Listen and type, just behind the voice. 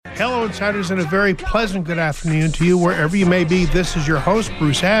Hello, Insiders, and a very pleasant good afternoon to you wherever you may be. This is your host,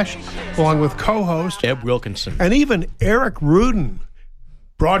 Bruce Ash, along with co-host Eb Wilkinson. And even Eric Rudin,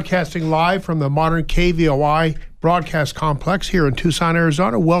 broadcasting live from the modern KVOI broadcast complex here in Tucson,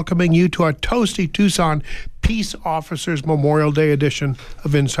 Arizona, welcoming you to a toasty Tucson Peace Officers Memorial Day edition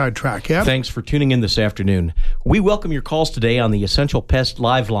of Inside Track. Yep. Thanks for tuning in this afternoon. We welcome your calls today on the Essential Pest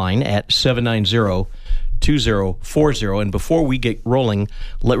Live line at 790-2040. And before we get rolling,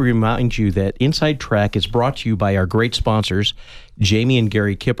 let me remind you that Inside Track is brought to you by our great sponsors, Jamie and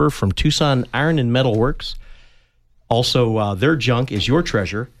Gary Kipper from Tucson Iron and Metal Works. Also, their junk is your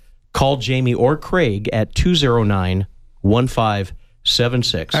treasure. Call Jamie or Craig at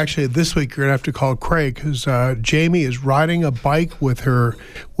 209-1576. Actually, this week you're going to have to call Craig because Jamie is riding a bike with her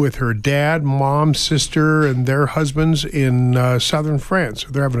dad, mom, sister, and their husbands in southern France.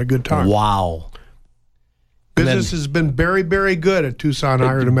 They're having a good time. Wow. Business has been very, very good at Tucson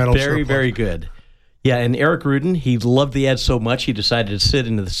Iron and Metal. Very, very good. Yeah, and Eric Rudin, he loved the ad so much he decided to sit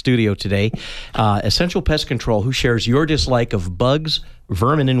into the studio today. Essential Pest Control, who shares your dislike of bugs,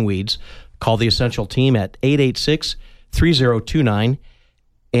 vermin, and weeds. Call the Essential team at 886-3029.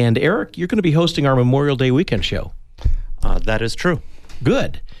 And Eric, you're going to be hosting our Memorial Day weekend show. That is true.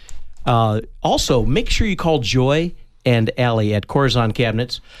 Good. Also, make sure you call Joy and Allie at Corazon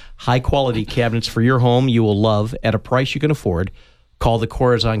Cabinets. High-quality cabinets for your home you will love at a price you can afford. Call the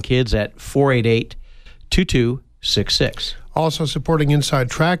Corazon Kids at 488-2266. Also supporting Inside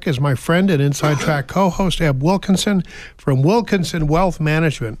Track is my friend and Inside Track co-host, Eb Wilkinson from Wilkinson Wealth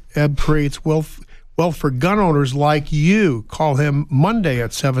Management. Eb creates wealth for gun owners like you. Call him Monday at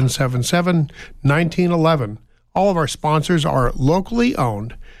 777-1911. All of our sponsors are locally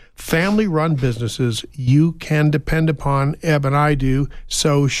owned, family-run businesses you can depend upon. Eb and I do,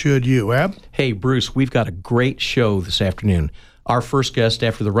 so should you. Eb? Hey, Bruce, we've got a great show this afternoon. Our first guest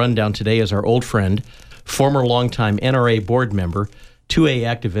after the rundown today is our old friend, former longtime NRA board member, 2A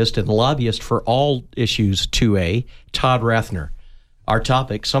activist, and lobbyist for all issues 2A, Todd Rathner. Our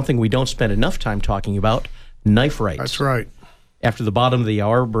topic, something we don't spend enough time talking about, knife rights. That's right. After the bottom of the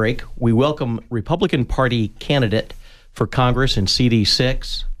hour break, we welcome Republican Party candidate for Congress in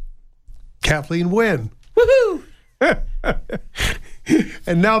CD6, Kathleen Wynne. Woohoo!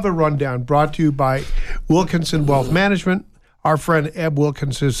 And now the rundown, brought to you by Wilkinson Wealth Management. Our friend Eb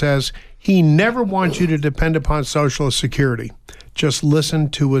Wilkinson says he never wants you to depend upon Social Security. Just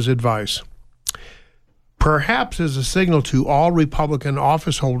listen to his advice. Perhaps as a signal to all Republican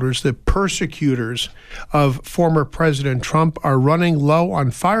office holders that persecutors of former President Trump are running low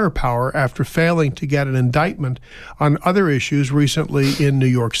on firepower after failing to get an indictment on other issues recently in New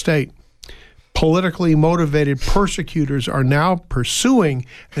York State. Politically motivated persecutors are now pursuing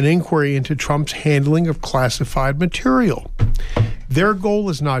an inquiry into Trump's handling of classified material. Their goal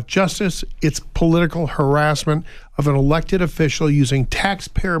is not justice, it's political harassment of an elected official using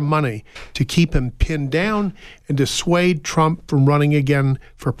taxpayer money to keep him pinned down and dissuade Trump from running again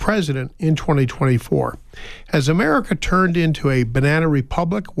for president in 2024. Has America turned into a banana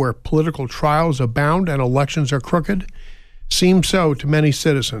republic where political trials abound and elections are crooked? Seems so to many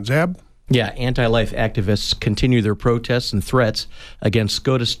citizens. Eb? Yeah, anti-life activists continue their protests and threats against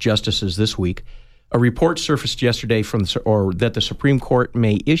SCOTUS justices this week. A report surfaced yesterday that the Supreme Court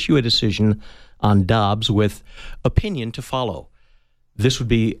may issue a decision on Dobbs with opinion to follow. This would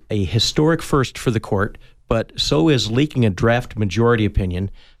be a historic first for the court, but so is leaking a draft majority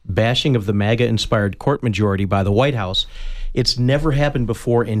opinion, bashing of the MAGA-inspired court majority by the White House. It's never happened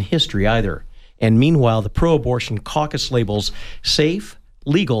before in history either. And meanwhile, the pro-abortion caucus labels safe,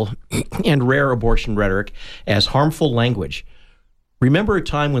 legal, and rare abortion rhetoric as harmful language. Remember a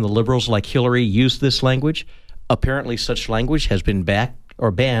time when the liberals like Hillary used this language? Apparently such language has been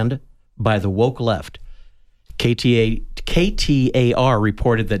banned by the woke left. KTAR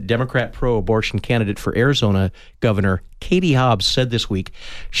reported that Democrat pro-abortion candidate for Arizona Governor Katie Hobbs said this week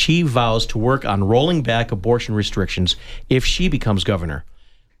she vows to work on rolling back abortion restrictions if she becomes governor.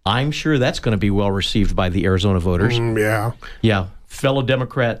 I'm sure that's going to be well received by the Arizona voters. Yeah. Fellow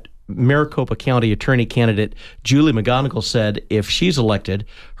Democrat Maricopa County Attorney candidate Julie McGonigal said if she's elected,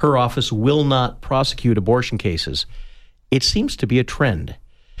 her office will not prosecute abortion cases. It seems to be a trend.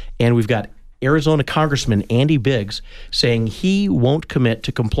 And we've got Arizona Congressman Andy Biggs saying he won't commit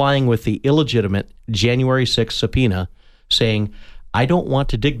to complying with the illegitimate January 6th subpoena, saying, I don't want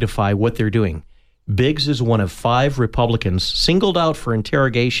to dignify what they're doing. Biggs is one of 5 Republicans singled out for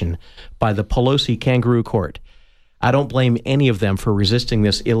interrogation by the Pelosi Kangaroo Court. I don't blame any of them for resisting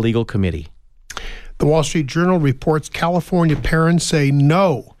this illegal committee. The Wall Street Journal reports California parents say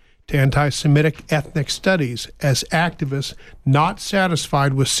no to anti-Semitic ethnic studies as activists not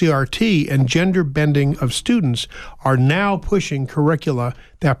satisfied with CRT and gender bending of students are now pushing curricula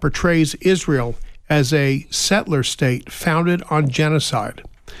that portrays Israel as a settler state founded on genocide.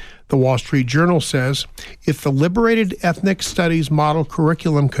 The Wall Street Journal says if the Liberated Ethnic Studies Model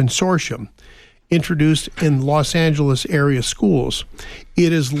Curriculum Consortium introduced in Los Angeles area schools,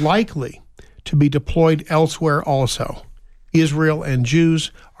 it is likely to be deployed elsewhere also. Israel and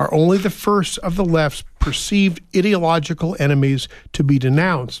Jews are only the first of the left's perceived ideological enemies to be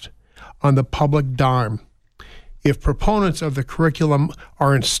denounced on the public dime. If proponents of the curriculum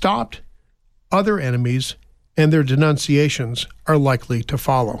aren't stopped, other enemies and their denunciations are likely to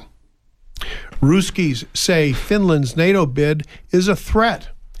follow. Ruskies say Finland's NATO bid is a threat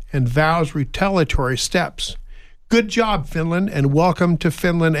and vows retaliatory steps. Good job, Finland, and welcome to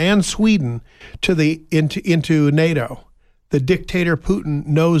Finland and Sweden into NATO. The dictator Putin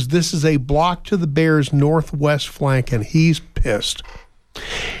knows this is a block to the bear's northwest flank, and he's pissed.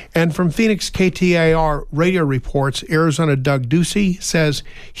 And from Phoenix KTAR radio reports, Arizona Doug Ducey says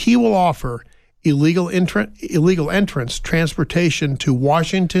he will offer illegal entrance transportation to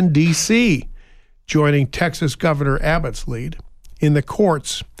Washington, D.C., joining Texas Governor Abbott's lead. In the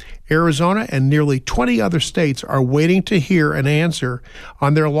courts, Arizona and nearly 20 other states are waiting to hear an answer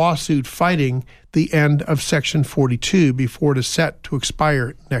on their lawsuit fighting the end of Section 42 before it is set to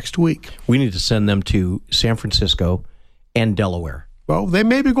expire next week. We need to send them to San Francisco and Delaware. Well, they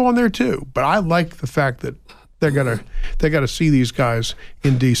may be going there too, but I like the fact that they got to see these guys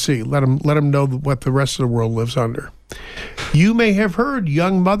in D.C. Let them know what the rest of the world lives under. You may have heard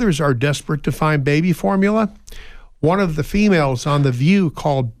young mothers are desperate to find baby formula. One of the females on The View,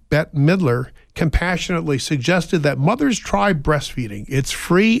 called Bette Midler, compassionately suggested that mothers try breastfeeding. It's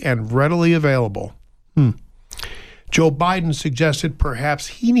free and readily available. Joe Biden suggested perhaps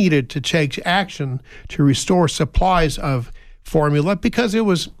he needed to take action to restore supplies of formula because it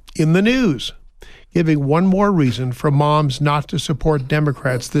was in the news, giving one more reason for moms not to support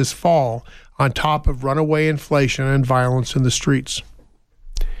Democrats this fall on top of runaway inflation and violence in the streets.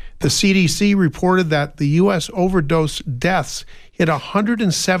 The CDC reported that the U.S. overdose deaths hit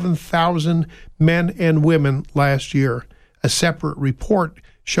 107,000 men and women last year. A separate report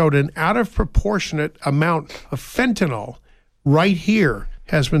showed an out-of-proportionate amount of fentanyl right here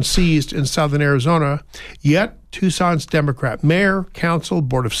has been seized in southern Arizona, yet Tucson's Democrat mayor, council,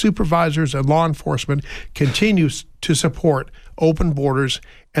 board of supervisors, and law enforcement continues to support open borders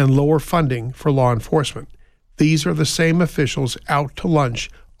and lower funding for law enforcement. These are the same officials out to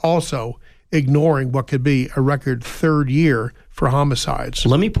lunch, also ignoring what could be a record third year for homicides.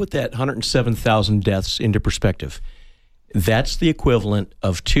 Let me put that 107,000 deaths into perspective. That's the equivalent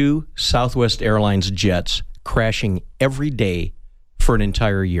of 2 Southwest Airlines jets crashing every day for an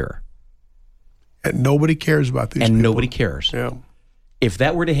entire year. And nobody cares about these people. Nobody cares. Yeah. If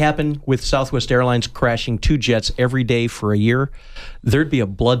that were to happen with Southwest Airlines crashing 2 jets every day for a year, there'd be a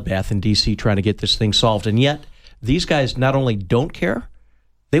bloodbath in D.C. trying to get this thing solved. And yet, these guys not only don't care,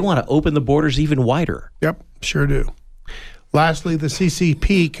 they want to open the borders even wider. Yep, sure do. Lastly, the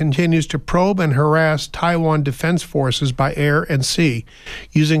CCP continues to probe and harass Taiwan Defense Forces by air and sea,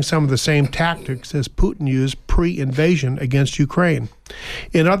 using some of the same tactics as Putin used pre-invasion against Ukraine.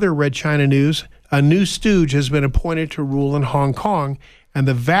 In other Red China news, a new stooge has been appointed to rule in Hong Kong, and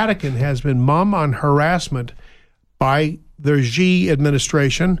the Vatican has been mum on harassment by the Xi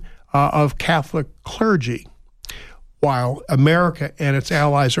administration of Catholic clergy. While America and its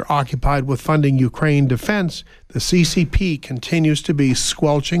allies are occupied with funding Ukraine defense, the CCP continues to be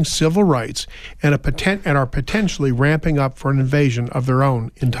squelching civil rights and are potentially ramping up for an invasion of their own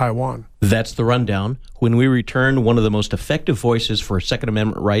in Taiwan. That's the rundown. When we return, one of the most effective voices for Second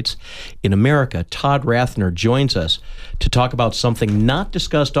Amendment rights in America, Todd Rathner, joins us to talk about something not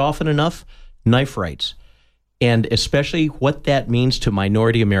discussed often enough, knife rights, and especially what that means to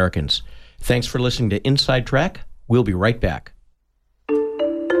minority Americans. Thanks for listening to Inside Track. We'll be right back.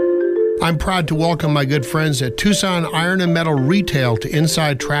 I'm proud to welcome my good friends at Tucson Iron and Metal Retail to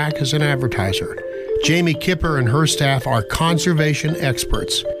Inside Track as an advertiser. Jamie Kipper and her staff are conservation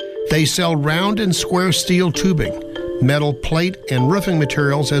experts. They sell round and square steel tubing, metal plate and roofing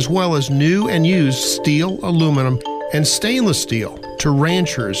materials, as well as new and used steel, aluminum, and stainless steel to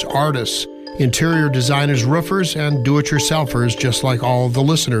ranchers, artists, interior designers, roofers, and do-it-yourselfers, just like all of the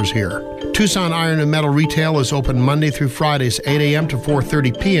listeners here. Tucson Iron and Metal Retail is open Monday through Fridays, 8 a.m. to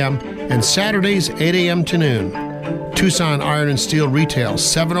 4:30 p.m., and Saturdays, 8 a.m. to noon. Tucson Iron and Steel Retail,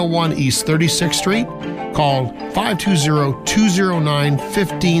 701 East 36th Street. Call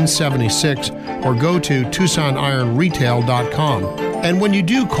 520-209-1576 or go to TucsonIronRetail.com. And when you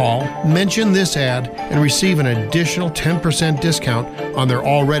do call, mention this ad and receive an additional 10% discount on their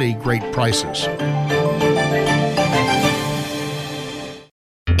already great prices.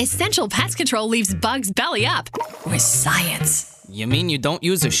 Essential Pest Control leaves bugs belly up with science. You mean you don't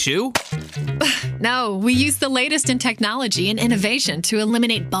use a shoe? No, we use the latest in technology and innovation to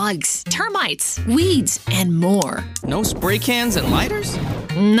eliminate bugs, termites, weeds, and more. No spray cans and lighters?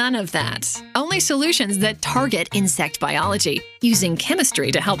 None of that. Only solutions that target insect biology, using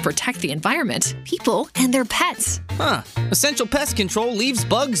chemistry to help protect the environment, people, and their pets. Huh. Essential Pest Control leaves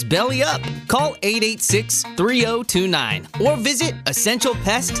bugs belly up. Call 886-3029 or visit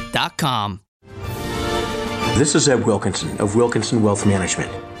essentialpest.com. This is Ed Wilkinson of Wilkinson Wealth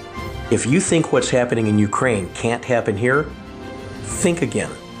Management. If you think what's happening in Ukraine can't happen here, think again.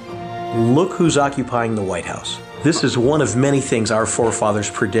 Look who's occupying the White House. This is one of many things our forefathers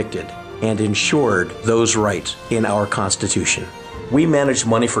predicted and ensured those rights in our Constitution. We manage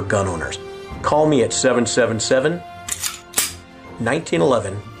money for gun owners. Call me at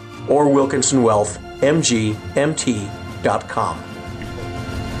 777-1911 or WilkinsonWealthMGMT.com.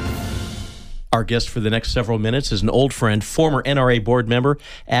 Our guest for the next several minutes is an old friend, former NRA board member,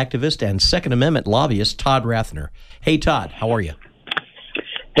 activist, and Second Amendment lobbyist, Todd Rathner. Hey, Todd, how are you?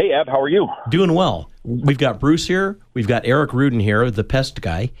 Hey, Ed, how are you? Doing well. We've got Bruce here. We've got Eric Rudin here, the pest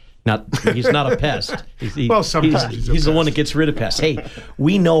guy. He's not a pest. Well, sometimes he's the one that gets rid of pests. Hey,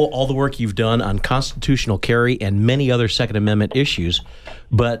 we know all the work you've done on constitutional carry and many other Second Amendment issues,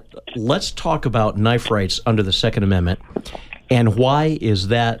 but let's talk about knife rights under the Second Amendment, and why is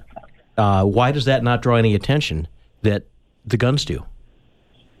that? Why does that not draw any attention that the guns do?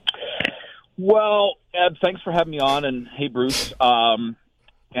 Well, Ed, thanks for having me on, and hey, Bruce. Was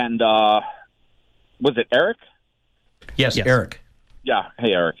it Eric? Yes, Eric. Yeah,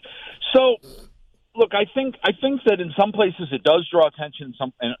 hey, Eric. So, look, I think that in some places it does draw attention,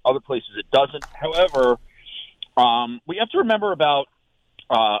 in other places it doesn't. However, we have to remember about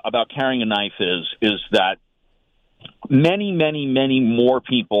carrying a knife is that many, many, many more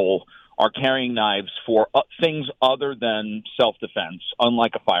people are carrying knives for things other than self-defense,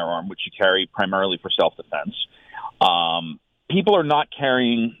 unlike a firearm, which you carry primarily for self-defense. People are not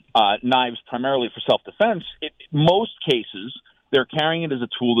carrying knives primarily for self-defense. In most cases, they're carrying it as a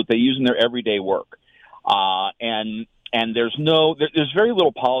tool that they use in their everyday work. And there's very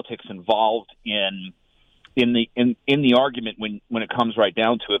little politics involved in the argument when it comes right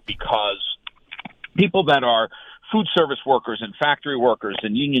down to it, because people that are food service workers and factory workers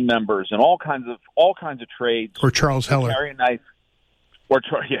and union members and all kinds of trades, or Charles Heller, carry a knife, or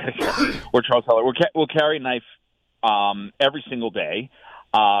Charles Heller will carry a knife every single day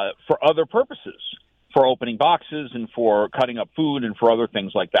for other purposes, for opening boxes and for cutting up food and for other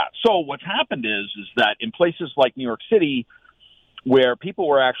things like that. So what's happened is that in places like New York City, where people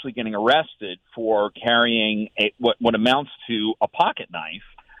were actually getting arrested for carrying what amounts to a pocket knife,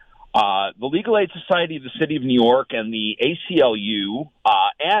 the Legal Aid Society of the City of New York and the ACLU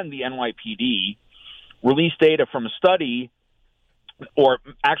and the NYPD released data from a study, or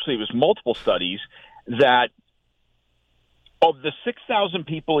actually it was multiple studies, that of the 6,000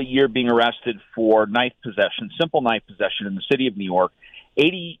 people a year being arrested for knife possession, simple knife possession in the City of New York,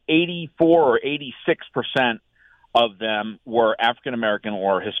 84 or 86% of them were African American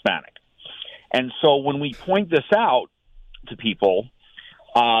or Hispanic. And so when we point this out to people,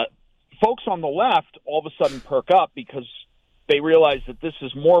 folks on the left all of a sudden perk up because they realize that this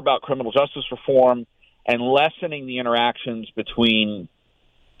is more about criminal justice reform and lessening the interactions between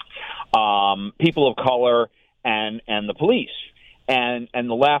people of color and the police. And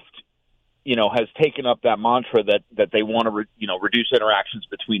the left, has taken up that mantra that they want to reduce interactions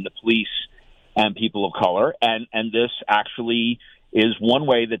between the police and people of color, and this actually is one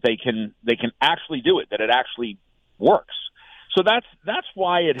way that they can actually do it, that it actually works. So that's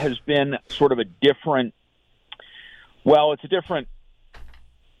why it has been sort of a different. Well, it's a different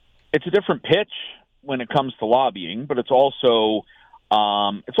pitch when it comes to lobbying, but it's also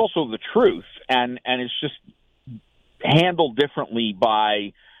the truth, and it's just handled differently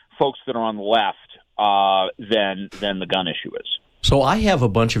by folks that are on the left than the gun issue is. So I have a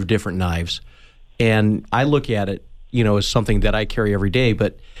bunch of different knives, and I look at it, as something that I carry every day.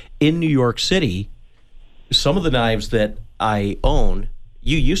 But in New York City, some of the knives that I own,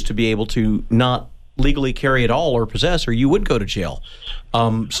 you used to be able to not legally carry at all or possess, or you would go to jail.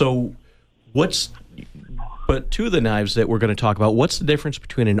 But two of the knives that we're going to talk about, what's the difference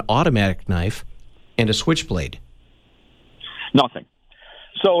between an automatic knife and a switchblade? Nothing.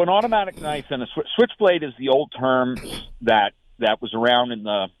 So an automatic knife and a switchblade is the old term that was around in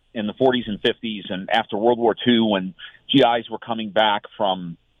the 40s and 50s, and after World War II, when GIs were coming back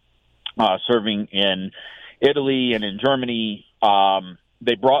from serving in Italy and in Germany,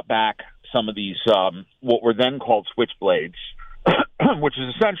 they brought back some of these what were then called switchblades, which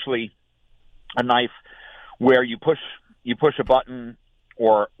is essentially a knife where you push a button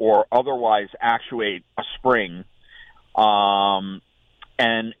or otherwise actuate a spring, and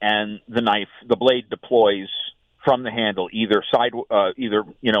the blade deploys from the handle, either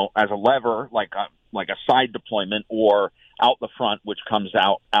as a lever, like a side deployment, or out the front, which comes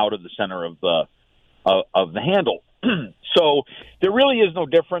out of the center of the handle. So there really is no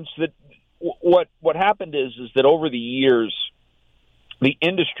difference. That what happened is that over the years, the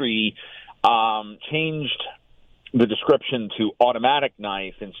industry changed the description to automatic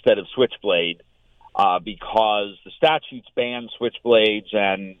knife instead of switchblade, because the statutes ban switchblades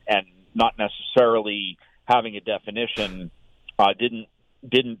and not necessarily having a definition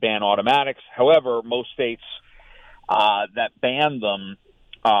didn't ban automatics. However, most states that banned them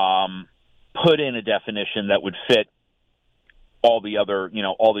put in a definition that would fit all the other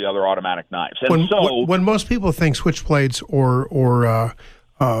automatic knives. And when most people think switchblades or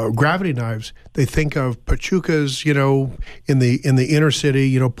gravity knives, they think of pachucas, in the inner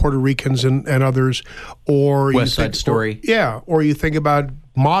city, Puerto Ricans and others, or West Side Story. Or you think about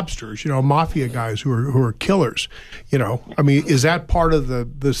mobsters, mafia guys who are killers. I mean, is that part of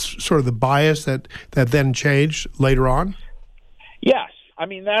the sort of the bias that then changed later on? Yes, I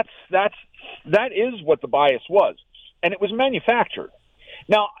mean that is what the bias was, and it was manufactured.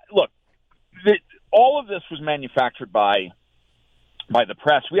 Now, look, all of this was manufactured by the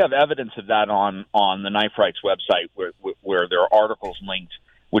press. We have evidence of that on the Knife Rights website, where there are articles linked,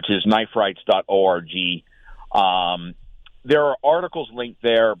 which is kniferights.org. There are articles linked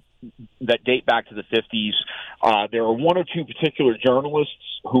there that date back to the 50s. There are one or two particular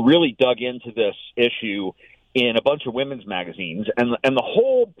journalists who really dug into this issue in a bunch of women's magazines, and the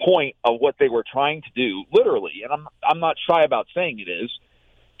whole point of what they were trying to do, literally, and I'm not shy about saying it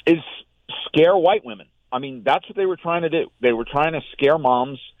is scare white women. I mean, that's what they were trying to do. They were trying to scare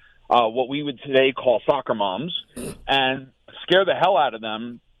moms, what we would today call soccer moms, and scare the hell out of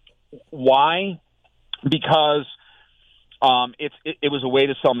them. Why? Because it was a way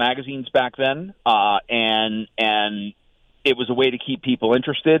to sell magazines back then, and it was a way to keep people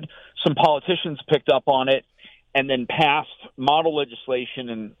interested. Some politicians picked up on it and then passed model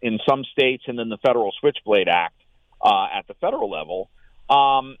legislation in some states, and then the Federal Switchblade Act at the federal level.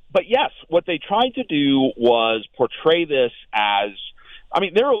 But yes, what they tried to do was portray this as,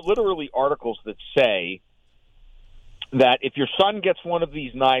 there are literally articles that say that if your son gets one of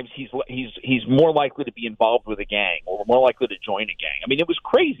these knives, he's more likely to be involved with a gang or more likely to join a gang. It was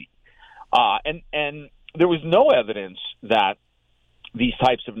crazy. And there was no evidence that these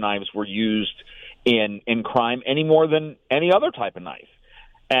types of knives were used in crime any more than any other type of knife.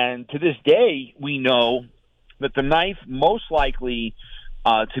 And to this day, we know that the knife most likely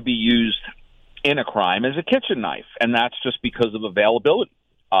to be used in a crime is a kitchen knife, and that's just because of availability,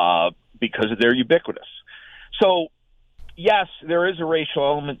 because they're ubiquitous. So, yes, there is a racial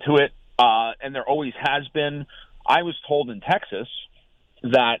element to it, and there always has been. I was told in Texas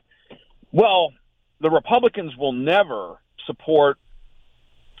that, the Republicans will never support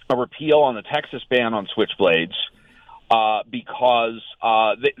a repeal on the Texas ban on switchblades because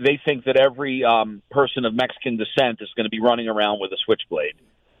they think that every person of Mexican descent is going to be running around with a switchblade.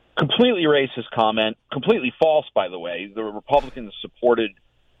 Completely racist comment, completely false, by the way. The Republicans supported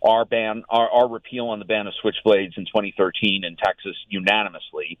our repeal on the ban of switchblades in 2013 in Texas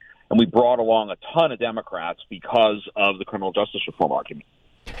unanimously, and we brought along a ton of Democrats because of the criminal justice reform argument.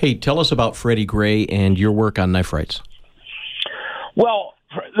 Hey, tell us about Freddie Gray and your work on Knife Rights. Well,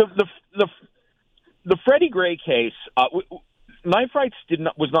 the Freddie Gray case, Knife Rights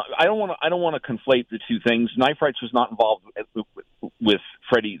was not. I don't want to conflate the two things. Knife Rights was not involved with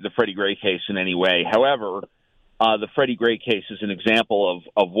the Freddie Gray case in any way. However, the Freddie Gray case is an example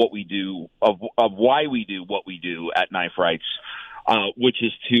of what we do, of why we do what we do at Knife Rights, which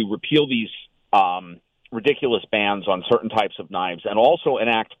is to repeal these ridiculous bans on certain types of knives, and also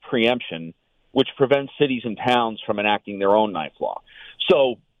enact preemption, which prevents cities and towns from enacting their own knife law.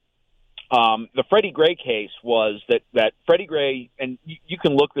 So the Freddie Gray case was that Freddie Gray, and you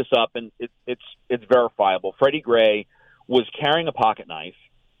can look this up, and it's verifiable. Freddie Gray was carrying a pocket knife,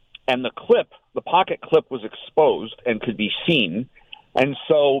 and the pocket clip was exposed and could be seen. And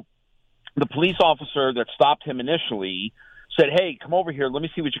so the police officer that stopped him initially said, "Hey, come over here. Let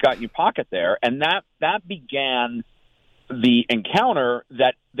me see what you got in your pocket there." And that began the encounter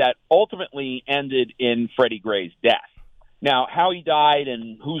that ultimately ended in Freddie Gray's death. Now, how he died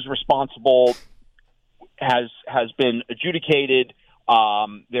and who's responsible has been adjudicated.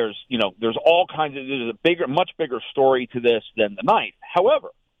 There's all kinds of, there's a much bigger story to this than the knife. However,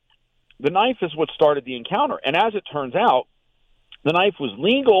 the knife is what started the encounter. And as it turns out, the knife was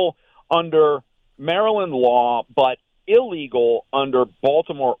legal under Maryland law, but illegal under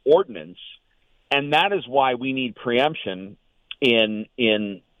Baltimore ordinance. And that is why we need preemption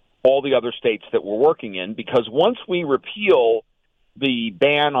in all the other states that we're working in, because once we repeal the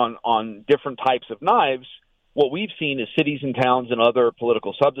ban on different types of knives, what we've seen is cities and towns and other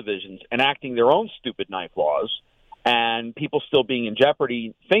political subdivisions enacting their own stupid knife laws, and people still being in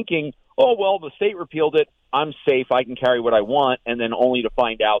jeopardy thinking, oh, well, the state repealed it, I'm safe, I can carry what I want, and then only to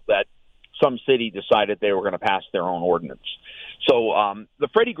find out that some city decided they were going to pass their own ordinance. So the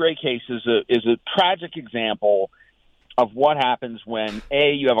Freddie Gray case is a tragic example of what happens when,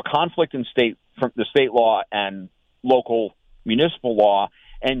 A, you have a conflict in the state law and local municipal law,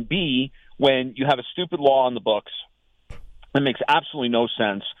 and B, when you have a stupid law on the books that makes absolutely no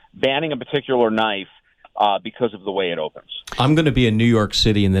sense, banning a particular knife because of the way it opens. I'm going to be in New York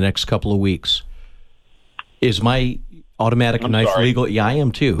City in the next couple of weeks. Is my automatic knife legal? Yeah, I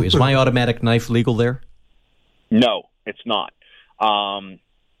am too. Is my automatic knife legal there? No, it's not.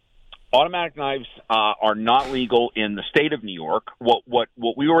 Automatic knives are not legal in the state of New York. What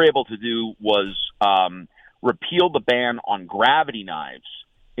we were able to do was repeal the ban on gravity knives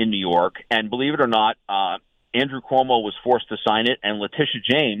in New York, and believe it or not, Andrew Cuomo was forced to sign it, and Letitia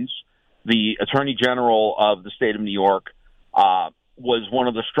James, the Attorney General of the state of New York, was one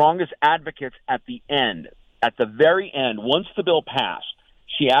of the strongest advocates at the end. At the very end, once the bill passed,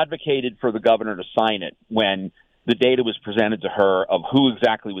 she advocated for the governor to sign it when the data was presented to her of who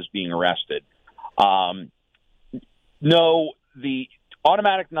exactly was being arrested. No, the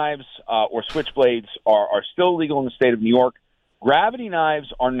automatic knives or switchblades are still legal in the state of New York. Gravity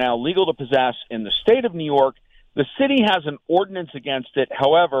knives are now legal to possess in the state of New York. The city has an ordinance against it.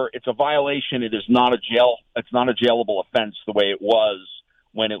 However, it's a violation. It is not it's not a jailable offense the way it was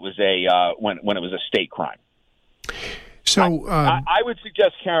when it was when it was a state crime. So I would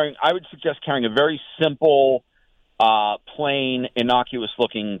suggest carrying a very simple, plain,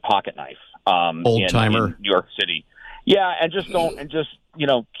 innocuous-looking pocket knife. Old timer, in New York City. Yeah, and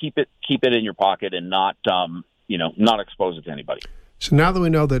keep it in your pocket and not expose it to anybody. So now that we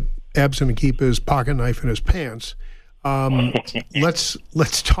know that Eb's going to keep his pocket knife in his pants, let's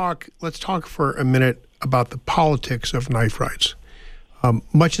talk for a minute about the politics of knife rights.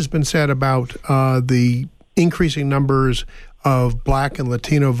 Much has been said about the increasing numbers of Black and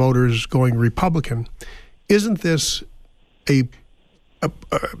Latino voters going Republican. Isn't this a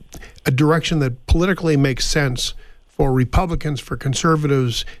direction that politically makes sense for Republicans, for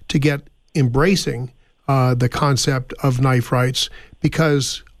conservatives to get embracing the concept of knife rights,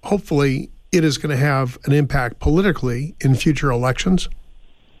 because hopefully it is going to have an impact politically in future elections?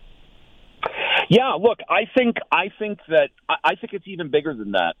 Yeah, look, I think it's even bigger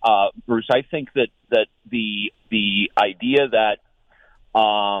than that, Bruce. I think that the idea that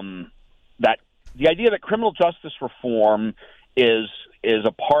criminal justice reform is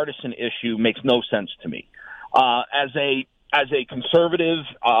a partisan issue makes no sense to me. As a conservative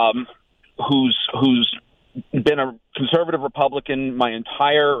who's been a conservative Republican my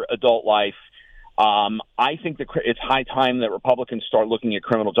entire adult life, I think that it's high time that Republicans start looking at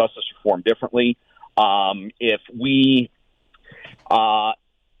criminal justice reform differently. If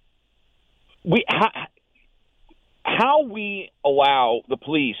how we allow the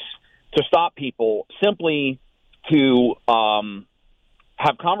police to stop people simply to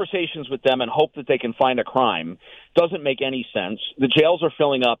have conversations with them and hope that they can find a crime doesn't make any sense. The jails are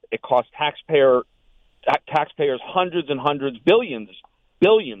filling up. It costs taxpayers hundreds and hundreds, billions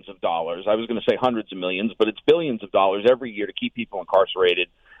of dollars. I was going to say hundreds of millions, but it's billions of dollars every year to keep people incarcerated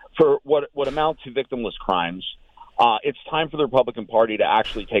for what amount to victimless crimes. It's time for the Republican Party to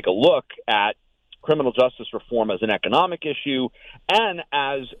actually take a look at criminal justice reform as an economic issue and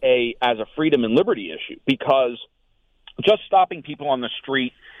as a freedom and liberty issue, because just stopping people on the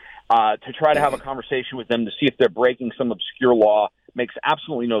street to try to have a conversation with them to see if they're breaking some obscure law makes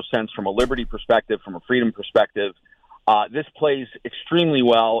absolutely no sense from a liberty perspective, from a freedom perspective. This plays extremely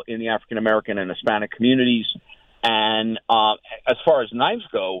well in the African American and Hispanic communities. And as far as knives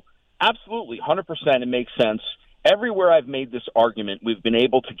go, absolutely, 100% it makes sense. Everywhere I've made this argument, we've been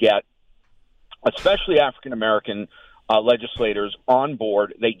able to get, especially African American legislators, on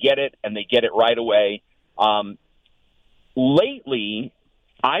board. They get it, and they get it right away. Lately,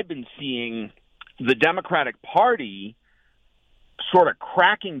 I've been seeing the Democratic Party sort of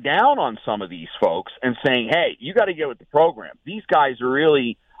cracking down on some of these folks and saying, hey, you got to get with the program. These guys are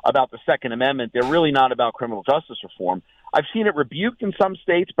really about the Second Amendment. They're really not about criminal justice reform. I've seen it rebuked in some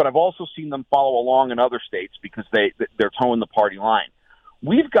states, but I've also seen them follow along in other states because they're towing the party line.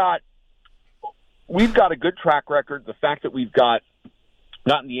 We've got a good track record. The fact that we've gotten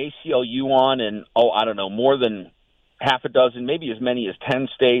the ACLU on in, more than half a dozen, maybe as many as 10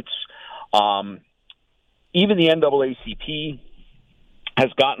 states. Even the NAACP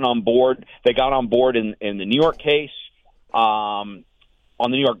has gotten on board. They got on board in the New York case, on the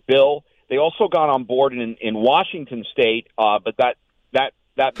New York bill. They also got on board in Washington State, but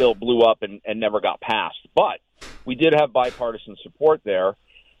that bill blew up and never got passed. But we did have bipartisan support there,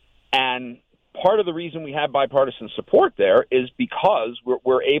 and part of the reason we have bipartisan support there is because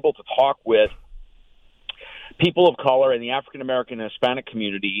we're able to talk with people of color and the African American and Hispanic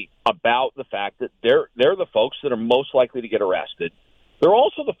community about the fact that they're the folks that are most likely to get arrested. They're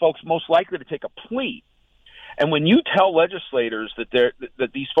also the folks most likely to take a plea. And when you tell legislators that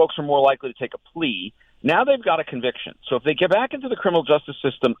these folks are more likely to take a plea, now they've got a conviction. So if they get back into the criminal justice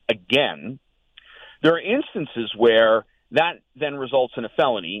system again, there are instances where that then results in a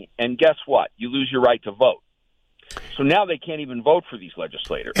felony, and guess what? You lose your right to vote. So now they can't even vote for these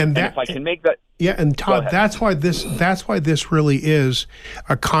legislators. And if I can make that, yeah. And Todd, that's why this really is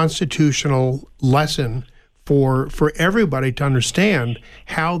a constitutional lesson for everybody to understand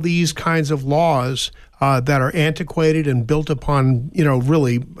how these kinds of laws that are antiquated and built upon,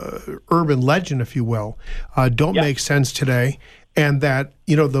 really urban legend, if you will, don't make sense today. And that,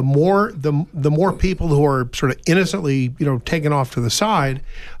 the more people who are sort of innocently, taken off to the side,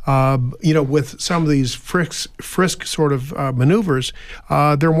 with some of these frisk sort of maneuvers,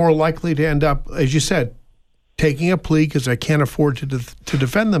 they're more likely to end up, as you said, taking a plea because they can't afford to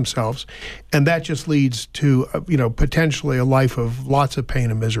defend themselves. And that just leads to, potentially a life of lots of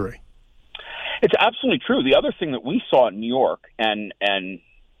pain and misery. It's absolutely true. The other thing that we saw in New York and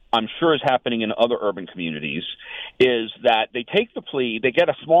I'm sure is happening in other urban communities, is that they take the plea, they get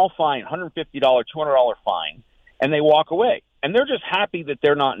a small fine, $150, $200 fine, and they walk away. And they're just happy that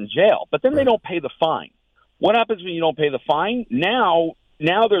they're not in jail. But then they don't pay the fine. What happens when you don't pay the fine? Now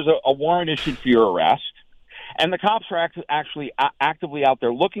there's a warrant issued for your arrest, and the cops are actually actively out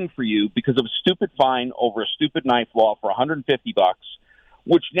there looking for you because of a stupid fine over a stupid knife law for $150,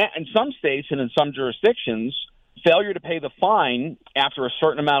 which in some states and in some jurisdictions, failure to pay the fine after a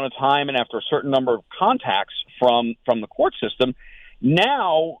certain amount of time and after a certain number of contacts from the court system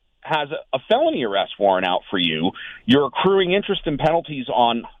now has a felony arrest warrant out for you. You're accruing interest and penalties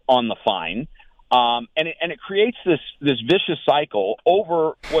on the fine, and it creates this vicious cycle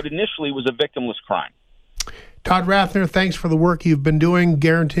over what initially was a victimless crime. Todd Rathner, thanks for the work you've been doing,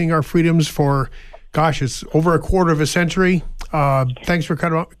 guaranteeing our freedoms for, it's over a quarter of a century. Thanks for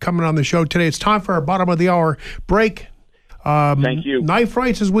coming on the show today. It's time for our bottom of the hour break. Thank you. Knife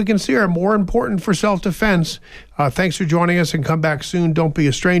rights, as we can see, are more important for self-defense. Thanks for joining us, and come back soon. Don't be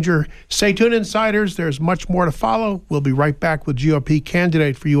a stranger. Stay tuned, insiders. There's much more to follow. We'll be right back with GOP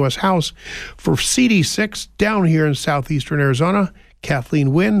candidate for U.S. House for CD6 down here in southeastern Arizona,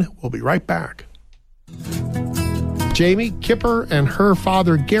 Kathleen Wynne. We'll be right back. Jamie Kipper and her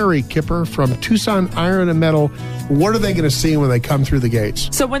father, Gary Kipper, from Tucson Iron and Metal. What are they going to see when they come through the gates?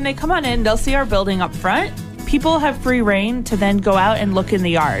 So when they come on in, they'll see our building up front. People have free reign to then go out and look in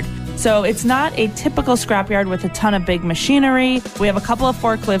the yard. So it's not a typical scrapyard with a ton of big machinery. We have a couple of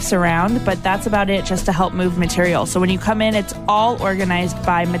forklifts around, but that's about it, just to help move material. So when you come in, it's all organized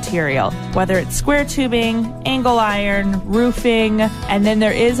by material, whether it's square tubing, angle iron, roofing, and then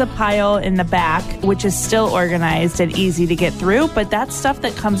there is a pile in the back, which is still organized and easy to get through, but that's stuff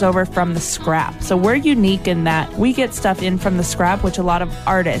that comes over from the scrap. So we're unique in that we get stuff in from the scrap, which a lot of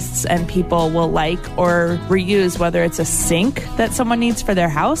artists and people will like or reuse, whether it's a sink that someone needs for their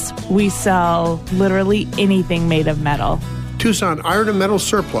house. We sell literally anything made of metal. Tucson Iron and Metal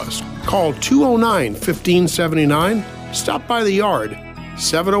Surplus. Call 209-1579. Stop by the yard.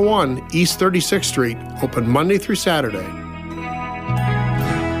 701 East 36th Street. Open Monday through Saturday.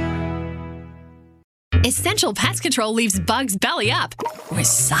 Essential Pest Control leaves bugs belly up with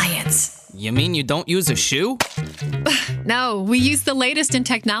science. You mean you don't use a shoe? No, we use the latest in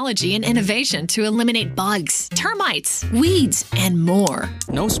technology and innovation to eliminate bugs, termites, weeds, and more.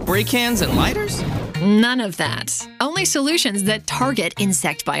 No spray cans and lighters? None of that. Only solutions that target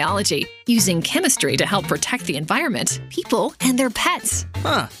insect biology, using chemistry to help protect the environment, people, and their pets.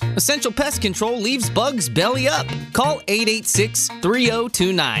 Huh. Essential Pest Control leaves bugs belly up. Call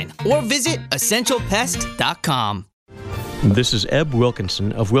 886-3029 or visit essentialpest.com. This is Ebb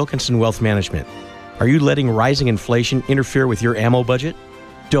Wilkinson of Wilkinson Wealth Management. Are you letting rising inflation interfere with your ammo budget?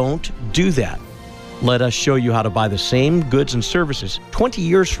 Don't do that. Let us show you how to buy the same goods and services 20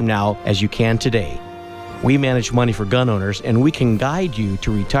 years from now as you can today. We manage money for gun owners, and we can guide you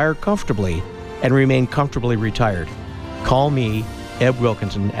to retire comfortably and remain comfortably retired. Call me, Eb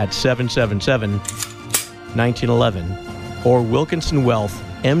Wilkinson, at 777-1911 or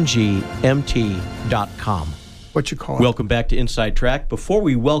WilkinsonWealthMGMT.com. What you call it? Welcome back to Inside Track. Before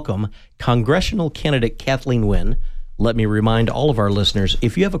we welcome congressional candidate Kathleen Wynne, let me remind all of our listeners,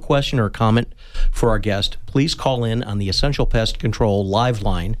 if you have a question or a comment for our guest, please call in on the Essential Pest Control live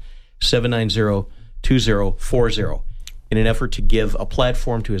line, 790-2040. In an effort to give a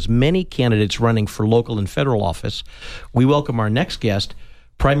platform to as many candidates running for local and federal office, we welcome our next guest,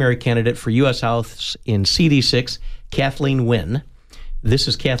 primary candidate for U.S. House in CD6, Kathleen Wynne. This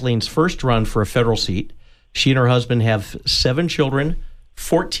is Kathleen's first run for a federal seat. She and her husband have 7 children,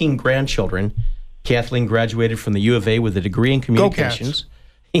 14 grandchildren. Kathleen graduated from the U of A with a degree in communications.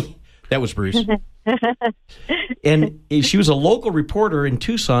 That was Bruce. And she was a local reporter in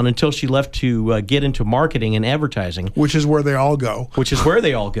Tucson until she left to get into marketing and advertising. Which is where they all go.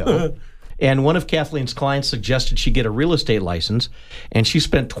 And one of Kathleen's clients suggested she get a real estate license, and she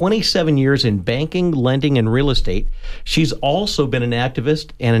spent 27 years in banking, lending, and real estate. She's also been an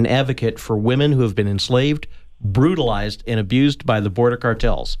activist and an advocate for women who have been enslaved, brutalized, and abused by the border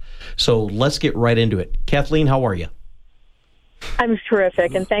cartels. So let's get right into it. Kathleen, how are you? I'm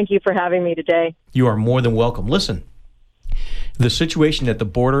terrific, and thank you for having me today. You are more than welcome. Listen, the situation at the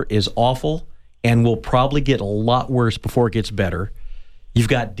border is awful and will probably get a lot worse before it gets better. You've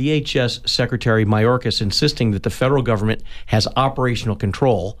got DHS Secretary Mayorkas insisting that the federal government has operational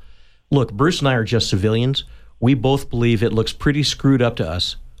control. Look, Bruce and I are just civilians. We both believe it looks pretty screwed up to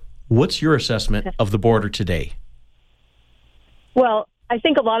us. What's your assessment of the border today? Well, I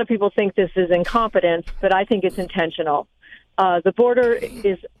think a lot of people think this is incompetence, but I think it's intentional. The border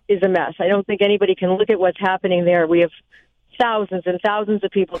is a mess. I don't think anybody can look at what's happening there. We have thousands and thousands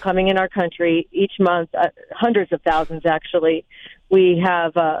of people coming in our country each month, hundreds of thousands, actually. We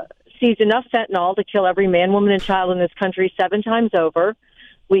have seized enough fentanyl to kill every man, woman, and child in this country 7 times over.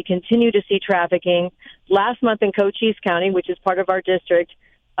 We continue to see trafficking. Last month in Cochise County, which is part of our district,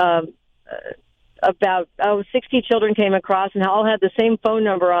 about 60 children came across and all had the same phone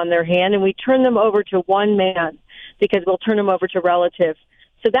number on their hand, and we turned them over to one man because we'll turn them over to relatives.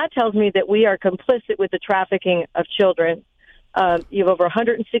 So that tells me that we are complicit with the trafficking of children. You have over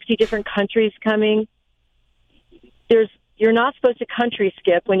 160 different countries coming. You're not supposed to country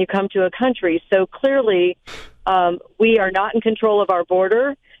skip when you come to a country. So clearly, we are not in control of our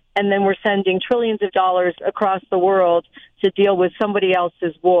border, and then we're sending trillions of dollars across the world to deal with somebody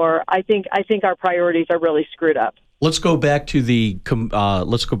else's war. I think our priorities are really screwed up. Let's go back to the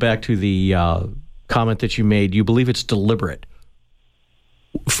comment that you made. You believe it's deliberate.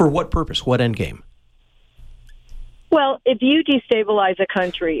 For what purpose? What end game? Well, if you destabilize a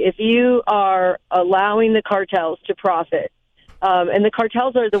country, if you are allowing the cartels to profit, and the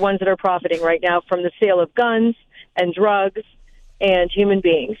cartels are the ones that are profiting right now from the sale of guns and drugs and human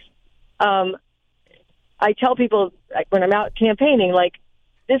beings. I tell people when I'm out campaigning,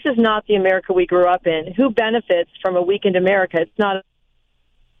 this is not the America we grew up in. Who benefits from a weakened America? It's not.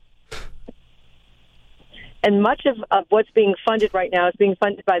 And much of what's being funded right now is being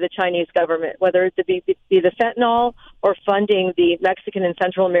funded by the Chinese government, whether it be the fentanyl or funding the Mexican and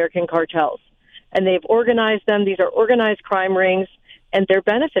Central American cartels. And they've organized them. These are organized crime rings, and they're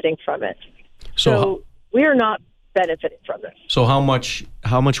benefiting from it. So we are not benefiting from this. So how much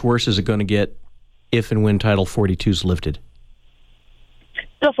worse is it going to get if and when Title 42 is lifted?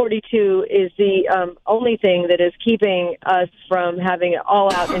 Title 42 is the only thing that is keeping us from having an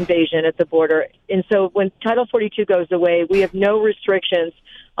all-out invasion at the border. And so when Title 42 goes away, we have no restrictions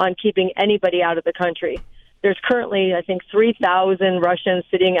on keeping anybody out of the country. There's currently, I think, 3,000 Russians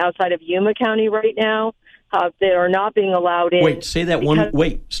sitting outside of Yuma County right now that are not being allowed in. Wait, say that one.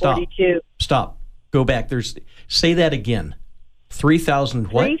 Wait, stop. 42. Stop. Go back. Say that again.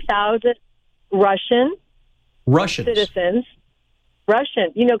 3,000 what? 3,000 Russians. Citizens.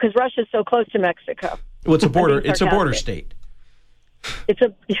 Russian, because Russia's so close to Mexico. Well, it's a border. It's a border state.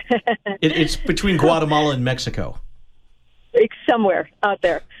 It's between Guatemala and Mexico. It's somewhere out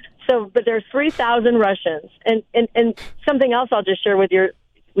there. So, but there's 3,000 Russians, and something else I'll just share with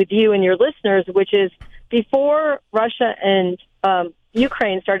you and your listeners, which is before Russia and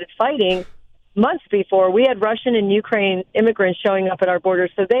Ukraine started fighting, months before, we had Russian and Ukraine immigrants showing up at our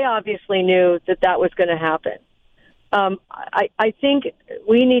borders, so they obviously knew that was going to happen. I think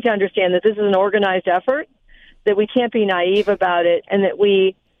we need to understand that this is an organized effort, that we can't be naive about it, and that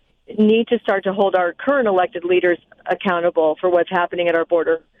need to start to hold our current elected leaders accountable for what's happening at our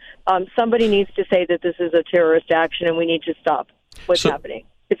border. Somebody needs to say that this is a terrorist action and we need to stop what's happening.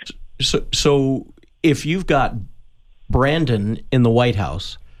 So if you've got Brandon in the White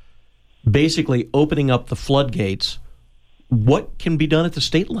House basically opening up the floodgates, what can be done at the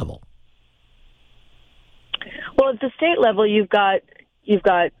state level? Well, at the state level, you've got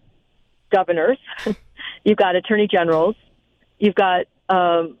governors, you've got attorney generals, you've got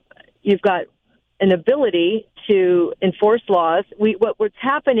an ability to enforce laws. What's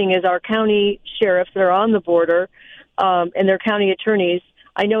happening is our county sheriffs that are on the border and their county attorneys.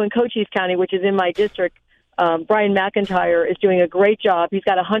 I know in Cochise County, which is in my district, Brian McIntyre is doing a great job. He's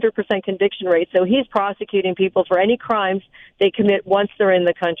got a 100% conviction rate, so he's prosecuting people for any crimes they commit once they're in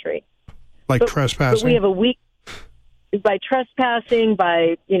the country. Like trespassing? But we have a weak by trespassing,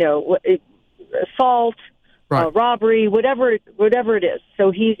 by assault, right. Robbery, whatever it is.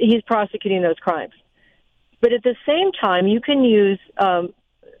 So he's prosecuting those crimes. But at the same time, you can use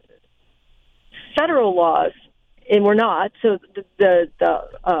federal laws, and we're not. So the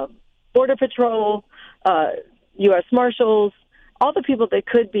Border Patrol, U.S. Marshals, all the people that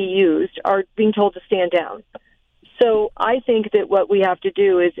could be used are being told to stand down. So I think that what we have to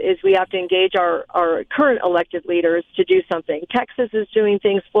do is we have to engage our current elected leaders to do something. Texas is doing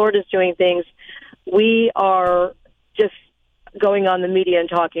things. Florida's doing things. We are just going on the media and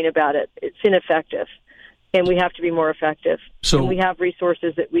talking about it. It's ineffective, and we have to be more effective. And we have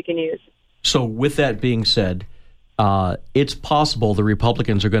resources that we can use. So with that being said, it's possible the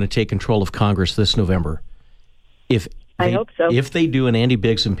Republicans are going to take control of Congress this November. I hope so. If they do, an Andy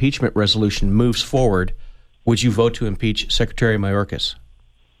Biggs impeachment resolution moves forward, would you vote to impeach Secretary Mayorkas?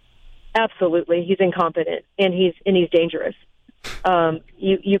 Absolutely. He's incompetent, and he's dangerous.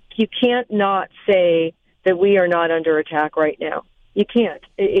 You can't not say that we are not under attack right now. You can't.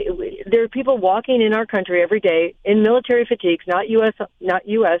 There are people walking in our country every day in military fatigues, not U.S.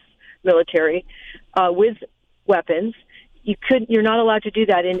 military, with weapons. You're not allowed to do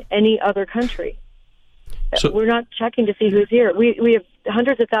that in any other country. So, we're not checking to see who's here. We have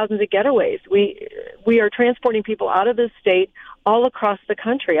hundreds of thousands of getaways. We are transporting people out of the state all across the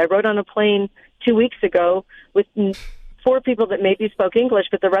country. I rode on a plane 2 weeks ago with 4 people that maybe spoke English,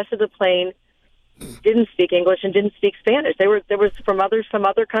 but the rest of the plane didn't speak English and didn't speak Spanish. There was from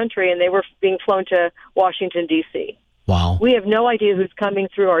other country, and they were being flown to Washington, D.C. Wow. We have no idea who's coming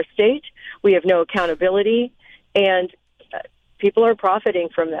through our state. We have no accountability, and people are profiting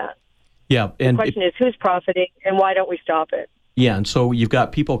from that. Yeah, and the question is who's profiting, and why don't we stop it? Yeah, and so you've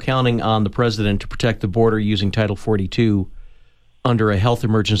got people counting on the president to protect the border using Title 42 under a health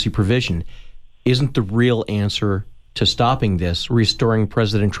emergency provision. Isn't the real answer to stopping this restoring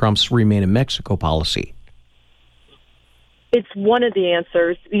President Trump's Remain in Mexico policy? It's one of the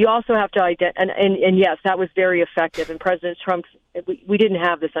answers. You also have to and yes, that was very effective. And President Trump's, we didn't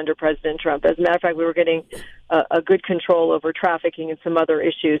have this under President Trump. As a matter of fact, we were getting a good control over trafficking and some other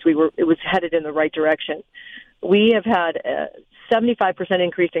issues. It was headed in the right direction. We have had a 75%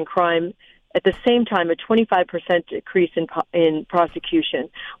 increase in crime. At the same time, a 25% decrease in prosecution.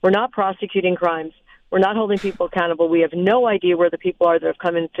 We're not prosecuting crimes. We're not holding people accountable. We have no idea where the people are that have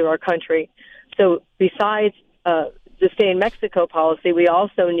come into our country. So besides the Stay in Mexico policy, we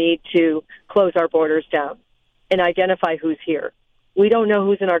also need to close our borders down and identify who's here. We don't know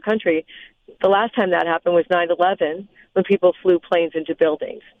who's in our country. The last time that happened was 9/11, when people flew planes into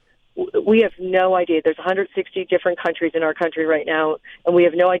buildings. We have no idea. There's 160 different countries in our country right now, and we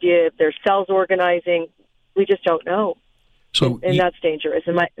have no idea if there's cells organizing. We just don't know. And that's dangerous.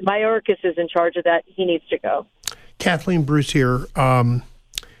 And Mayorkas is in charge of that. He needs to go. Kathleen Bruce here.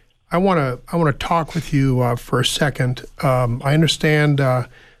 I want to talk with you for a second. I understand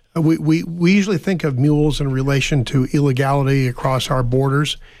we usually think of mules in relation to illegality across our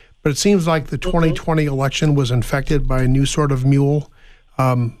borders, but it seems like the 2020 election was infected by a new sort of mule.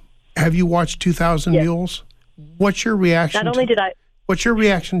 Have you watched 2,000 Mules? What's your reaction? Not only did I. What's your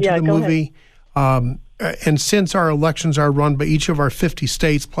reaction to the movie? And since our elections are run by each of our 50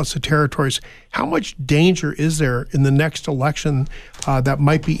 states plus the territories, how much danger is there in the next election that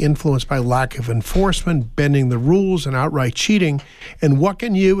might be influenced by lack of enforcement, bending the rules, and outright cheating? And what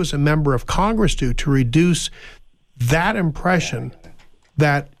can you as a member of Congress do to reduce that impression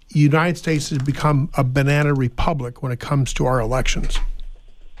that the United States has become a banana republic when it comes to our elections?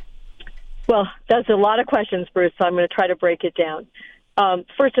 Well, that's a lot of questions, Bruce, so I'm going to try to break it down.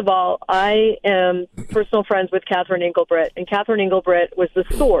 First of all, I am personal friends with Catherine Engelbrecht, and Catherine Engelbrecht was the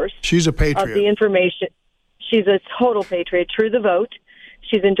source. She's a patriot. Of the information. She's a total patriot, true the vote.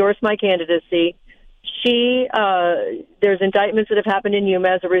 She's endorsed my candidacy. There's indictments that have happened in Yuma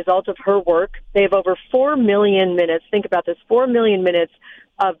as a result of her work. They have over 4 million minutes. Think about this, 4 million minutes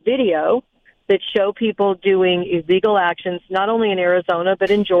of video that show people doing illegal actions, not only in Arizona, but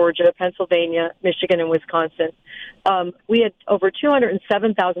in Georgia, Pennsylvania, Michigan, and Wisconsin. We had over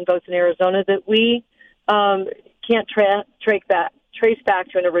 207,000 votes in Arizona that we can't trace back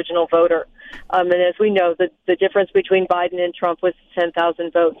to an original voter. And as we know, the difference between Biden and Trump was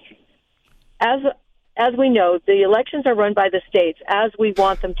 10,000 votes. As we know, the elections are run by the states as we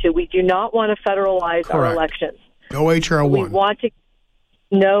want them to. We do not want to federalize our elections. No H.R. 1. We want to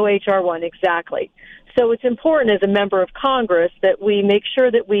no H.R. 1, exactly. So it's important as a member of Congress that we make sure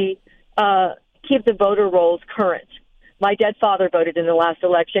that we keep the voter rolls current. My dead father voted in the last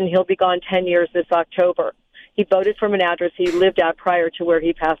election. He'll be gone 10 years this October. He voted from an address he lived at prior to where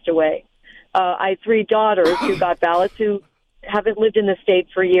he passed away. I have 3 daughters who got ballots who haven't lived in the state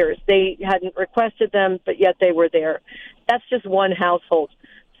for years. They hadn't requested them, but yet they were there. That's just one household.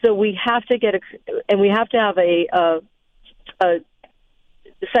 So we have to we have to have the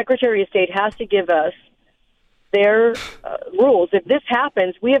Secretary of State has to give us their rules. If this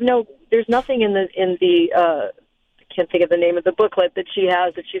happens, there's nothing in the I can't think of the name of the booklet that she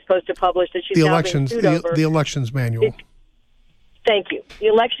has that she's supposed to publish that she's now being sued over. The elections manual. Thank you. The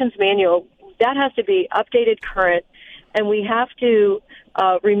elections manual, that has to be updated current, and we have to